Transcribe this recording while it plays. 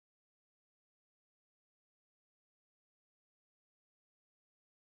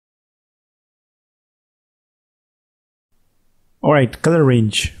Alright, colour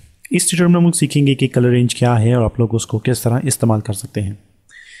range. इस tutorial में हम लोग सीखेंगे कि कलर रेंज क्या है और आप लोग उसको किस तरह इस्तेमाल कर सकते हैं।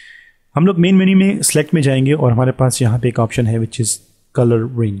 हम लोग मेन मेन्यू में सेलेक्ट में जाएंगे और हमारे पास यहाँ पे एक ऑप्शन है which is colour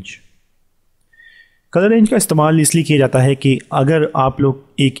range. Colour range का इस्तेमाल इसलिए किया जाता है कि अगर आप लोग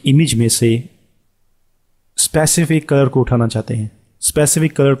एक इमेज में से स्पेसिफिक कलर को उठाना चाहते हैं,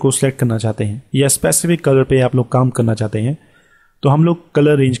 स्पेसिफिक कलर को सिलेक्ट करना चाहते हैं या स्पेसिफिक कलर पे आप लोग काम करना चाहते हैं, तो हम लोग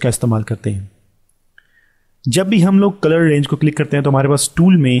कलर रेंज का इस्तेमाल करते हैं। जब भी हम लोग कलर रेंज को क्लिक करते हैं तो हमारे पास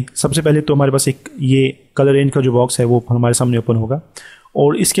टूल में सबसे पहले तो हमारे पास एक ये कलर रेंज का जो बॉक्स है वो हमारे सामने ओपन होगा,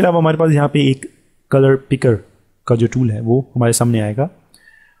 और इसके अलावा हमारे पास यहाँ पे एक कलर पिकर का जो टूल है वो हमारे सामने आएगा।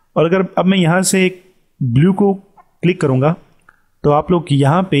 और अगर अब मैं यहाँ से ब्लू को क्लिक करूँगा तो आप लोग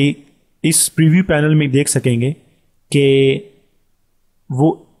यहाँ पे इस प्रीव्यू पैनल में देख सकेंगे कि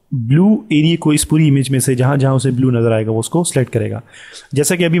वो ब्लू एरिया को इस पूरी इमेज में से जहाँ जहाँ उसे ब्लू नज़र आएगा वो उसको सेलेक्ट करेगा।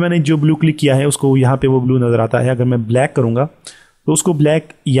 जैसा कि अभी मैंने जो ब्लू क्लिक किया है उसको यहाँ पे वो ब्लू नज़र आता है। अगर मैं ब्लैक करूँगा तो उसको ब्लैक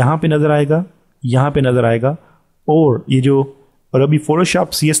यहाँ पे नज़र आएगा, यहाँ पे नज़र आएगा, और ये जो और अभी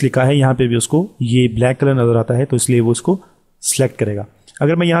फोटोशॉप CS लिखा है यहाँ पे भी उसको ये ब्लैक कलर नज़र आता है, तो इसलिए वो उसको सेलेक्ट करेगा।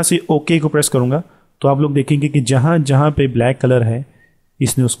 अगर मैं यहाँ से ओके को प्रेस करूँगा तो आप लोग देखेंगे कि जहाँ जहाँ पे ब्लैक कलर है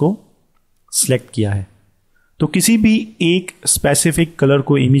इसने उसको सेलेक्ट किया है। तो किसी भी एक स्पेसिफिक कलर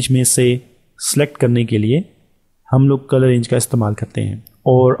को इमेज में से सेलेक्ट करने के लिए हम लोग कलर रेंज का इस्तेमाल करते हैं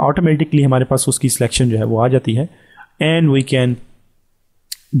और ऑटोमेटिकली हमारे पास उसकी सिलेक्शन जो है वो आ जाती है, and we can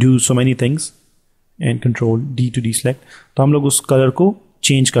do so many things and control D to deselect। तो हम लोग उस कलर को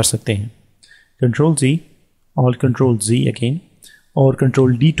चेंज कर सकते हैं, कंट्रोल Z और कंट्रोल Z अगेन, और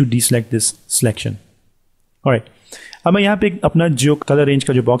control D to deselect this selection. Alright, अब मैं यहाँ पे अपना जो कलर रेंज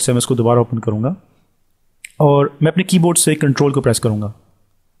का जो बॉक्स है मैं उसको दोबारा ओपन करूँगा और मैं अपने कीबोर्ड से कंट्रोल को प्रेस करूँगा।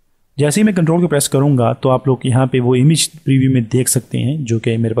 जैसे ही मैं कंट्रोल को प्रेस करूँगा तो आप लोग यहाँ पे वो इमेज प्रीव्यू में देख सकते हैं जो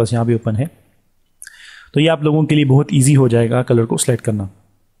कि मेरे पास यहाँ पे ओपन है। तो ये आप लोगों के लिए बहुत इजी हो जाएगा कलर को सिलेक्ट करना।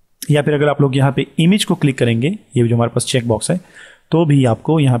 या फिर अगर आप लोग यहाँ पे इमेज को क्लिक करेंगे, ये जो हमारे पास चेक बॉक्स है, तो भी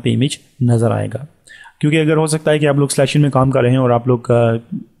आपको यहाँ पे इमेज नज़र आएगा। क्योंकि अगर हो सकता है कि आप लोग सिलेक्शन में काम कर रहे हैं और आप लोग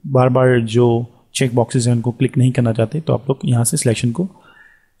बार बार जो चेक बॉक्सेस हैं उनको क्लिक नहीं करना चाहते, तो आप लोग यहाँ से सिलेक्शन को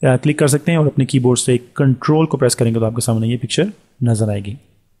क्लिक कर सकते हैं और अपने कीबोर्ड से कंट्रोल को प्रेस करेंगे तो आपके सामने ये पिक्चर नज़र आएगी।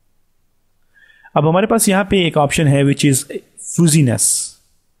 अब हमारे पास यहाँ पे एक ऑप्शन है विच इज़ फ्यूजीनेस।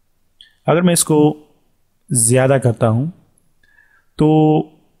 अगर मैं इसको ज़्यादा करता हूँ तो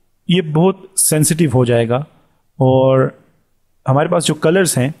ये बहुत सेंसिटिव हो जाएगा और हमारे पास जो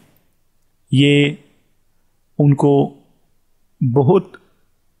कलर्स हैं ये उनको बहुत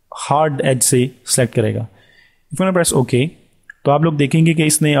हार्ड एज से सेलेक्ट करेगा। इफ मैं प्रेस ओके तो आप लोग देखेंगे कि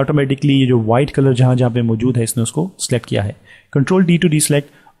इसने ऑटोमेटिकली ये जो वाइट कलर जहाँ जहाँ पे मौजूद है इसने उसको सिलेक्ट किया है। कंट्रोल D to deselect,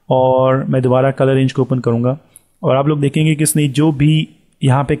 और मैं दोबारा कलर रेंज को ओपन करूँगा और आप लोग देखेंगे कि इसने जो भी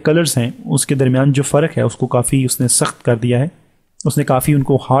यहाँ पे कलर्स हैं उसके दरमियान जो फ़र्क है उसको काफ़ी उसने सख्त कर दिया है, उसने काफ़ी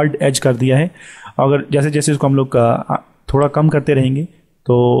उनको हार्ड एज कर दिया है। अगर जैसे जैसे उसको हम लोग थोड़ा कम करते रहेंगे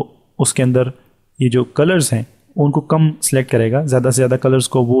तो उसके अंदर ये जो कलर्स हैं उनको कम सेलेक्ट करेगा, ज़्यादा से ज़्यादा कलर्स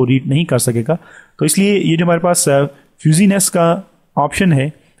को वो रीड नहीं कर सकेगा। तो इसलिए ये जो हमारे पास फ्यूजीनेस का ऑप्शन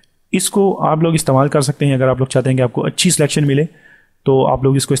है इसको आप लोग इस्तेमाल कर सकते हैं। अगर आप लोग चाहते हैं कि आपको अच्छी सिलेक्शन मिले तो आप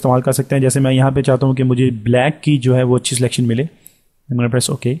लोग इसको इस्तेमाल कर सकते हैं। जैसे मैं यहाँ पे चाहता हूँ कि मुझे ब्लैक की जो है वो अच्छी सिलेक्शन मिले, मैंने प्रेस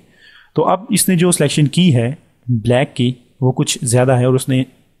ओके। तो अब इसने जो सिलेक्शन की है ब्लैक की वो कुछ ज़्यादा है और उसने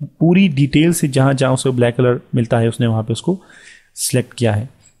पूरी डिटेल से जहाँ जहाँ उसे ब्लैक कलर मिलता है उसने वहाँ पे उसको सिलेक्ट किया है।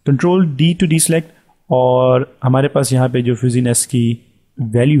 कंट्रोल D to deselect, और हमारे पास यहाँ पे जो फ्यूजीनेस की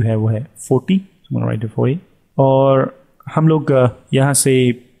वैल्यू है वो है 40, राइट 40, और हम लोग यहाँ से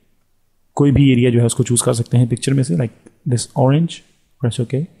कोई भी एरिया जो है उसको चूज़ कर सकते हैं पिक्चर में से, like this orange, press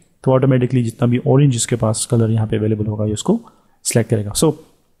okay. तो ऑटोमेटिकली जितना भी ऑरेंज इसके पास कलर यहाँ पे अवेलेबल होगा ये उसको सिलेक्ट करेगा। सो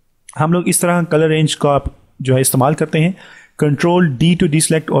हम लोग इस तरह कलर रेंज का जो है इस्तेमाल करते हैं। कंट्रोल D to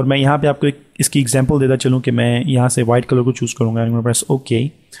deselect, और मैं यहाँ पे आपको इसकी एग्जांपल देता चलूँ कि मैं यहाँ से वाइट कलर को चूज़ करूँगा, मैं प्रेस ओके,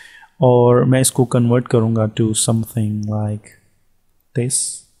 और मैं इसको कन्वर्ट करूँगा to something like this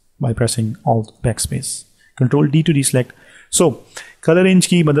by pressing alt backspace. Control D to deselect। So colour range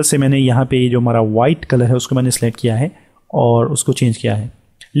की मदद से मैंने यहाँ पे जो हमारा वाइट कलर है उसको मैंने सेलेक्ट किया है और उसको चेंज किया है,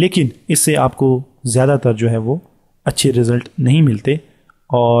 लेकिन इससे आपको ज़्यादातर जो है वो अच्छे रिज़ल्ट नहीं मिलते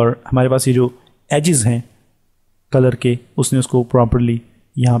और हमारे पास ये जो एजेस हैं कलर के उसने उसको प्रॉपरली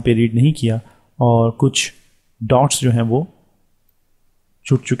यहाँ पे रीड नहीं किया और कुछ डॉट्स जो हैं वो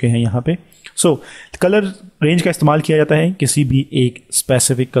छूट चुके हैं यहाँ पे। सो कलर रेंज का इस्तेमाल किया जाता है किसी भी एक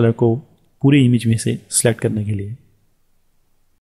स्पेसिफिक कलर को पूरे इमेज में से सिलेक्ट करने के लिए।